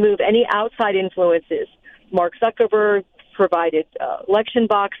remove any outside influences. Mark Zuckerberg provided election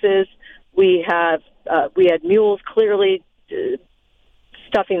boxes. We had mules clearly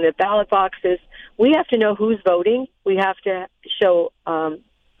stuffing the ballot boxes. We have to know who's voting. We have to show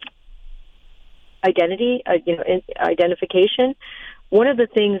identification. One of the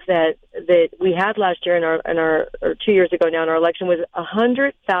things that we had last year or 2 years ago now in our election was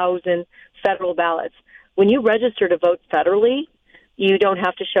 100,000 federal ballots. When you register to vote federally, you don't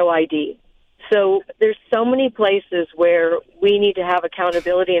have to show ID. So there's so many places where we need to have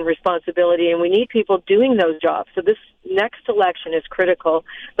accountability and responsibility, and we need people doing those jobs. So this next election is critical,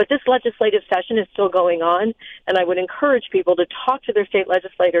 but this legislative session is still going on, and I would encourage people to talk to their state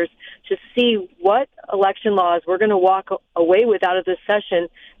legislators to see what election laws we're going to walk away with out of this session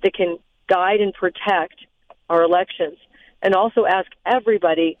that can guide and protect our elections. And also ask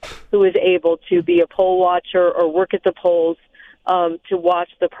everybody who is able to be a poll watcher or work at the polls to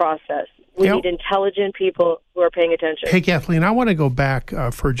watch the process. We need intelligent people who are paying attention. Hey, Kathleen, I want to go back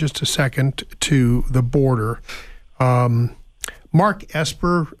for just a second to the border. Mark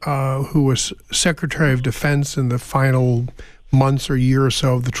Esper, who was Secretary of Defense in the final months or year or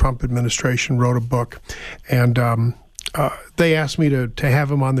so of the Trump administration, wrote a book. And they asked me to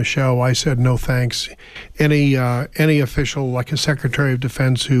have him on the show. I said, no, thanks. Any official, like a Secretary of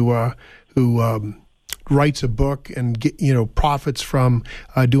Defense who writes a book and profits from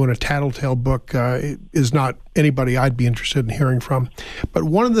doing a tattletale book is not anybody I'd be interested in hearing from. But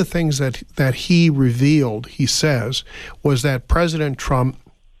one of the things that he revealed, he says, was that President Trump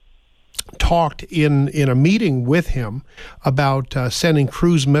talked in a meeting with him about sending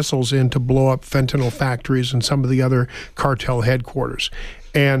cruise missiles in to blow up fentanyl factories and some of the other cartel headquarters.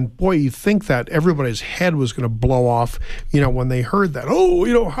 And boy, you think that everybody's head was going to blow off, when they heard that.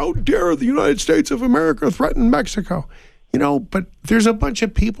 Oh, how dare the United States of America threaten Mexico? But there's a bunch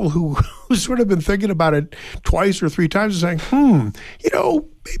of people who sort of been thinking about it twice or three times and saying,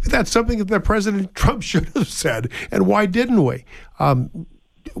 maybe that's something that President Trump should have said. And why didn't we?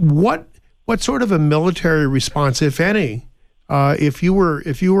 What sort of a military response, if any, if you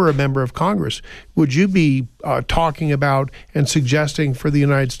were a member of Congress, would you be talking about and suggesting for the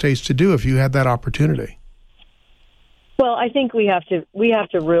United States to do if you had that opportunity? Well, I think we have to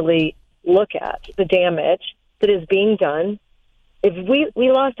really look at the damage that is being done. If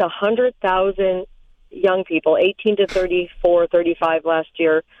we lost 100,000 young people, 18 to 34, 35 last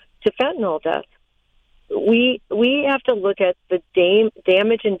year, to fentanyl death, we have to look at the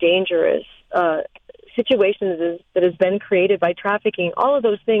damage and dangerous situations that has been created by trafficking, all of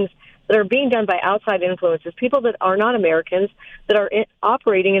those things that are being done by outside influences, people that are not Americans that are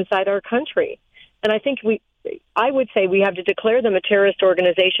operating inside our country. And I think I would say we have to declare them a terrorist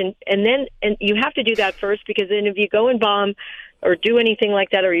organization, and you have to do that first, because then if you go and bomb or do anything like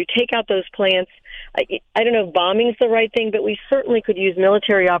that, or you take out those plants, I don't know if bombing's the right thing, but we certainly could use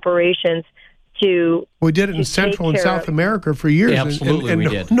military operations to. We did it in Central and South America for years. Yeah, absolutely, and we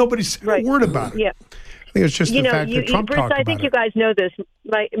did. Nobody said a word about it. Yeah. I think it's just the fact that Trump Bruce, talked about it. I think you guys know this.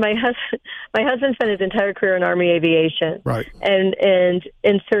 My husband spent his entire career in Army aviation. Right. And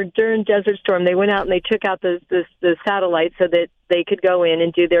so during Desert Storm, they went out and they took out the satellites so that they could go in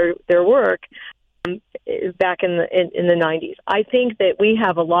and do their work. back in the 90s. I think that we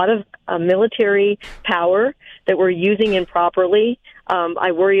have a lot of military power that we're using improperly.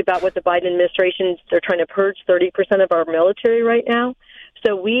 I worry about what the Biden administration, they're trying to purge 30% of our military right now.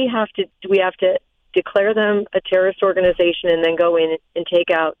 So we have to declare them a terrorist organization and then go in and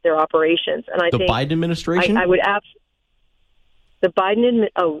take out their operations. And I think the Biden administration? I would the Biden,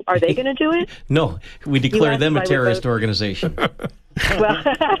 are they going to do it? No, we declare them a terrorist organization. Well,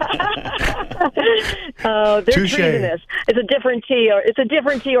 they're Touché. treasonous. It's a different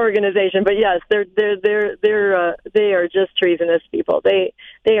T organization, but yes, they are just treasonous people. They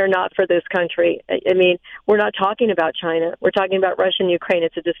are not for this country. I mean, we're not talking about China. We're talking about Russia and Ukraine.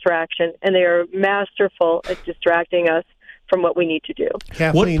 It's a distraction, and they are masterful at distracting us from what we need to do.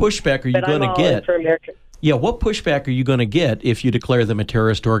 Kathleen, What pushback are you But going I'm to all in get? for America. Yeah, what pushback are you going to get if you declare them a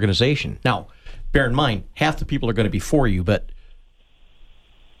terrorist organization? Now, bear in mind, half the people are going to be for you, but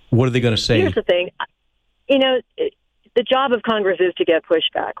what are they going to say? Here's the thing. The job of Congress is to get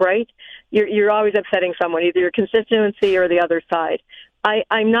pushback, right? You're always upsetting someone, either your constituency or the other side. I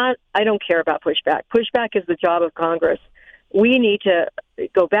don't care about pushback. Pushback is the job of Congress. We need to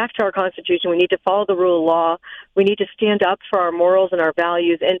go back to our Constitution. We need to follow the rule of law. We need to stand up for our morals and our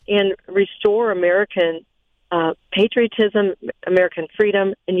values and restore American patriotism, American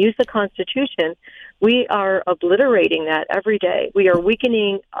freedom, and use the Constitution. We are obliterating that every day. We are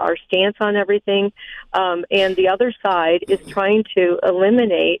weakening our stance on everything, and the other side is trying to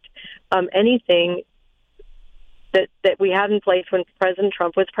eliminate anything that we had in place when President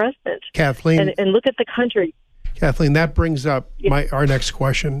Trump was president. Kathleen, And look at the country. Kathleen, that brings up our next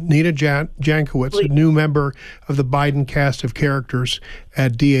question. Nina Jankowicz, a new member of the Biden cast of characters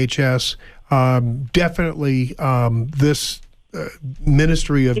at DHS, definitely this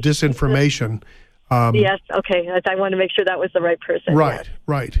Ministry of Disinformation. Yes, okay. I want to make sure that was the right person. Right, yes.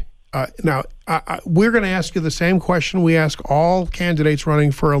 right. Now, we're going to ask you the same question we ask all candidates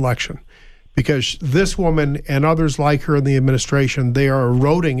running for election, because this woman and others like her in the administration, they are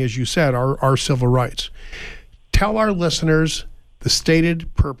eroding, as you said, our civil rights. Tell our listeners the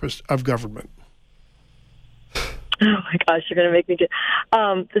stated purpose of government. Oh my gosh, you're going to make me do.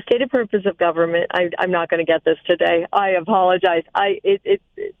 The stated purpose of government. I'm not going to get this today. I apologize.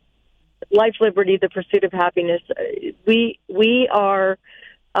 Life, liberty, the pursuit of happiness. We are.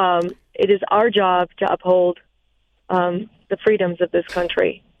 It is our job to uphold the freedoms of this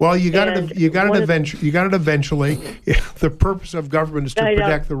country. Well, you got it eventually. The purpose of government is to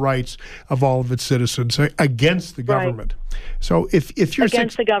protect the rights of all of its citizens against the government. Right. So if you're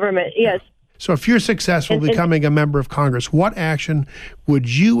against the government, yes. So if you're successful becoming a member of Congress, what action would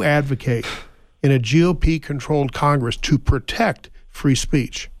you advocate in a GOP-controlled Congress to protect free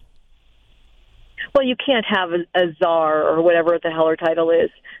speech? Well, you can't have a czar or whatever the hell her title is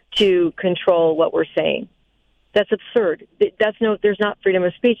to control what we're saying. That's absurd. There's not freedom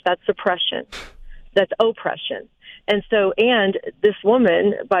of speech. That's suppression. That's oppression. And this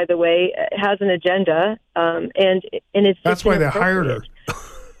woman, by the way, has an agenda, and it's that's why they hired her.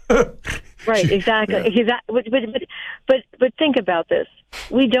 Right, exactly. Yeah. But think about this.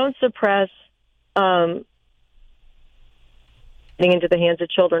 We don't suppress getting into the hands of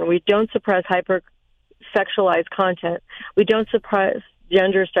children. We don't suppress hyper-sexualized content. We don't suppress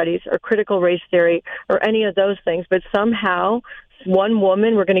gender studies or critical race theory or any of those things. But somehow, one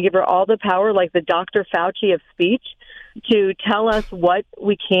woman, we're going to give her all the power, like the Dr. Fauci of speech, to tell us what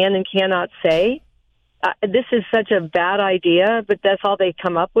we can and cannot say. This is such a bad idea, but that's all they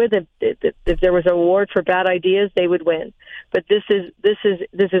come up with. If there was an award for bad ideas, they would win. But this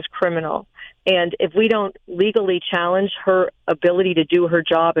is criminal. And if we don't legally challenge her ability to do her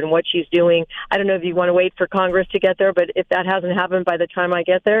job and what she's doing, I don't know if you want to wait for Congress to get there, but if that hasn't happened by the time I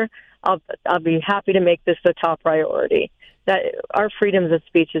get there, I'll be happy to make this the top priority. That our freedoms of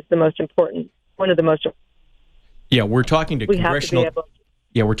speech is the most important, one of the most. Yeah, we're talking to congressional.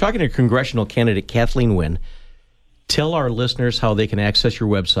 We're talking to congressional candidate Kathleen Wynne. Tell our listeners how they can access your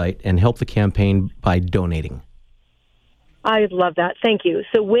website and help the campaign by donating. I love that. Thank you.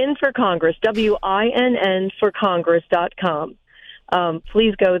 So Win for Congress, WINN for Congress.com.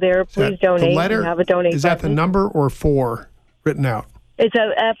 Please go there. Please donate. The letter, you have a donate is that button. the number or 4 written out? It's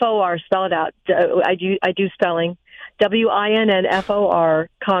a FOR. Spell it out. I do spelling. WINNFOR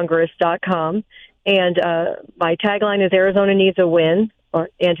Congress.com. And my tagline is Arizona needs a win,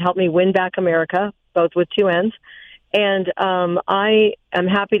 and help me win back America, both with 2 N's. And I am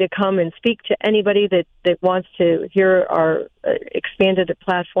happy to come and speak to anybody that wants to hear our expanded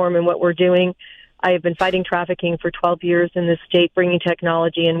platform and what we're doing. I have been fighting trafficking for 12 years in this state, bringing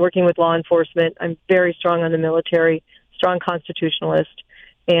technology and working with law enforcement. I'm very strong on the military, strong constitutionalist,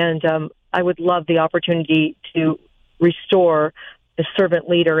 And I would love the opportunity to restore the servant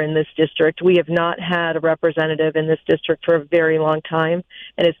leader in this district. We have not had a representative in this district for a very long time,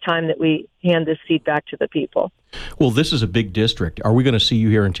 and it's time that we hand this seat back to the people. Well, this is a big district. Are we going to see you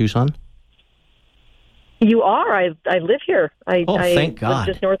here in Tucson? You are. I live here. Thank God. Live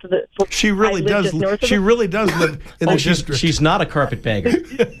just north of the. She really does. She really does live in the district. She's not a carpetbagger.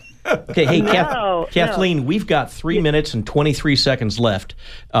 Okay, hey, Kathleen, we've got 3 minutes and 23 seconds left.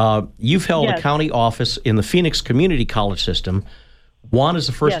 You've held a county office in the Phoenix Community College system. Juan is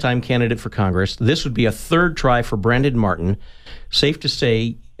a first-time candidate for Congress. This would be a third try for Brandon Martin. Safe to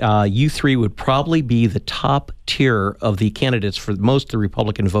say, you three would probably be the top tier of the candidates for most of the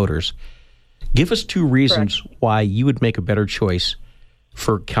Republican voters. Give us 2 reasons why you would make a better choice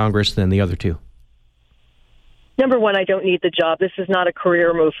for Congress than the other 2. Number one, I don't need the job. This is not a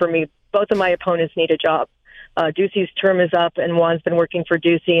career move for me. Both of my opponents need a job. Ducey's term is up, and Juan's been working for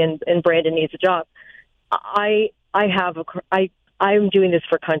Ducey, and Brandon needs a job. I'm doing this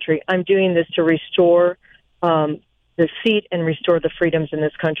for country. I'm doing this to restore the seat and restore the freedoms in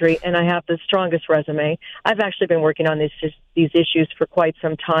this country, and I have the strongest resume. I've actually been working on these issues for quite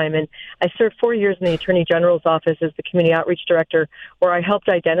some time, and I served 4 years in the Attorney General's office as the Community Outreach Director, where I helped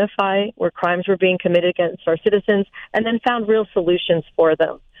identify where crimes were being committed against our citizens and then found real solutions for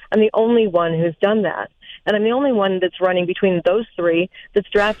them. I'm the only one who's done that. And I'm the only one that's running between those 3 that's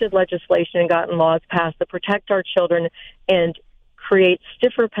drafted legislation and gotten laws passed that protect our children and create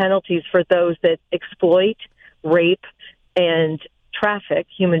stiffer penalties for those that exploit, rape, and traffic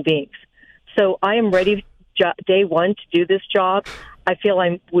human beings. So I am ready day one to do this job. I feel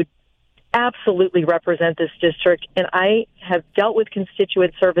I would absolutely represent this district, and I have dealt with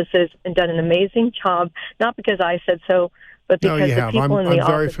constituent services and done an amazing job, not because I said so, but because the people in the office.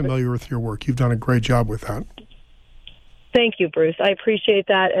 I'm very familiar with your work. You've done a great job with that. Thank you, Bruce. I appreciate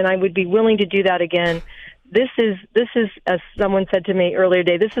that, and I would be willing to do that again. This is, as someone said to me earlier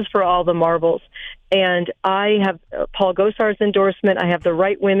today, this is for all the marbles. And I have Paul Gosar's endorsement. I have the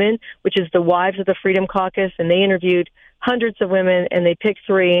Right Women, which is the wives of the Freedom Caucus, and they interviewed hundreds of women, and they picked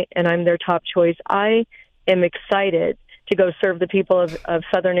 3, and I'm their top choice. I am excited to go serve the people of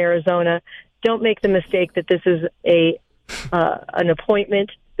Southern Arizona. Don't make the mistake that this is an appointment.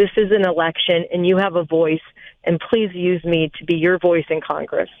 This is an election, and you have a voice, and please use me to be your voice in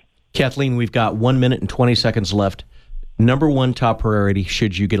Congress. Kathleen, we've got 1 minute and 20 seconds left. Number 1 top priority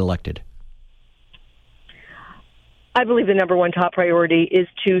should you get elected? I believe the number 1 top priority is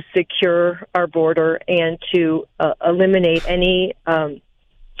to secure our border and to eliminate any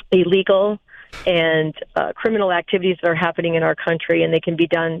illegal and criminal activities that are happening in our country, and they can be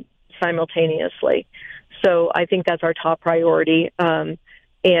done simultaneously. So I think that's our top priority, and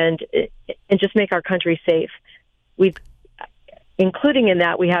just make our country safe. Including in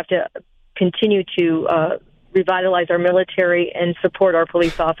that, we have to continue to revitalize our military and support our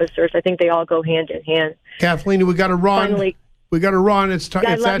police officers. I think they all go hand in hand. Kathleen, we got to run. Finally, we got to run. It's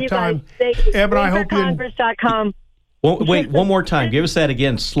that time. Eb, I hope Congress.com. Wait, one more time. Give us that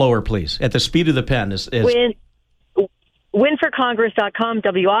again, slower, please. At the speed of the pen. Winforcongress.com,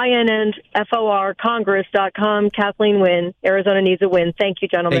 WINNFOR, Congress.com, Kathleen Wynne. Arizona needs a win. Thank you,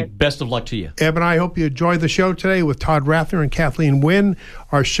 gentlemen. Hey, best of luck to you. Eb and I hope you enjoyed the show today with Todd Rathner and Kathleen Wynne.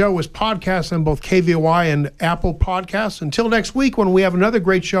 Our show is podcast on both KVOI and Apple Podcasts. Until next week, when we have another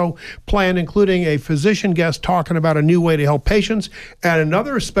great show planned, including a physician guest talking about a new way to help patients and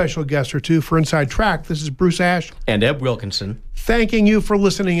another special guest or 2 for Inside Track. This is Bruce Ash. And Eb Wilkinson. Thanking you for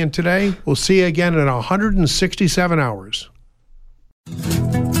listening in today. We'll see you again in 167 hours.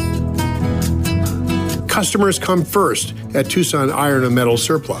 Customers come first at Tucson Iron and Metal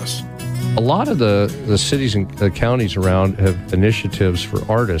Surplus. A lot of the cities and the counties around have initiatives for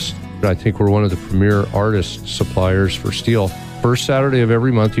artists. I think we're one of the premier artist suppliers for steel. First Saturday of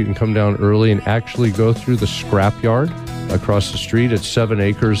every month, you can come down early and actually go through the scrapyard across the street. It's 7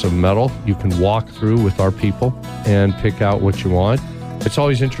 acres of metal. You can walk through with our people and pick out what you want. It's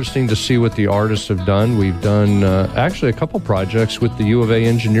always interesting to see what the artists have done. We've done actually a couple projects with the U of A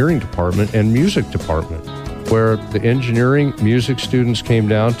engineering department and music department, where the engineering music students came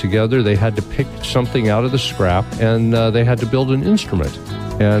down together. They had to pick something out of the scrap, and they had to build an instrument.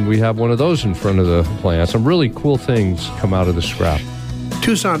 And we have one of those in front of the plant. Some really cool things come out of the scrap.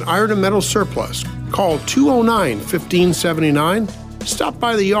 Tucson Iron and Metal Surplus. Call 209-1579. Stop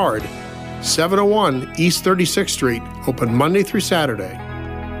by the yard. 701 East 36th Street. Open Monday through Saturday.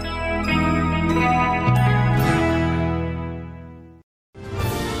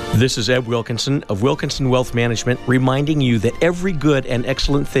 This is Eb Wilkinson of Wilkinson Wealth Management, reminding you that every good and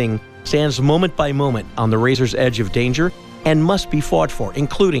excellent thing stands moment by moment on the razor's edge of danger and must be fought for,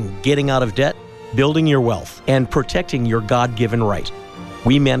 including getting out of debt, building your wealth, and protecting your God-given right.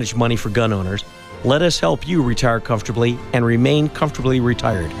 We manage money for gun owners. Let us help you retire comfortably and remain comfortably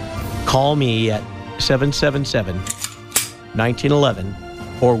retired. Call me at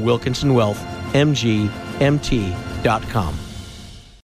 777-1911 or WilkinsonWealthMGMT.com.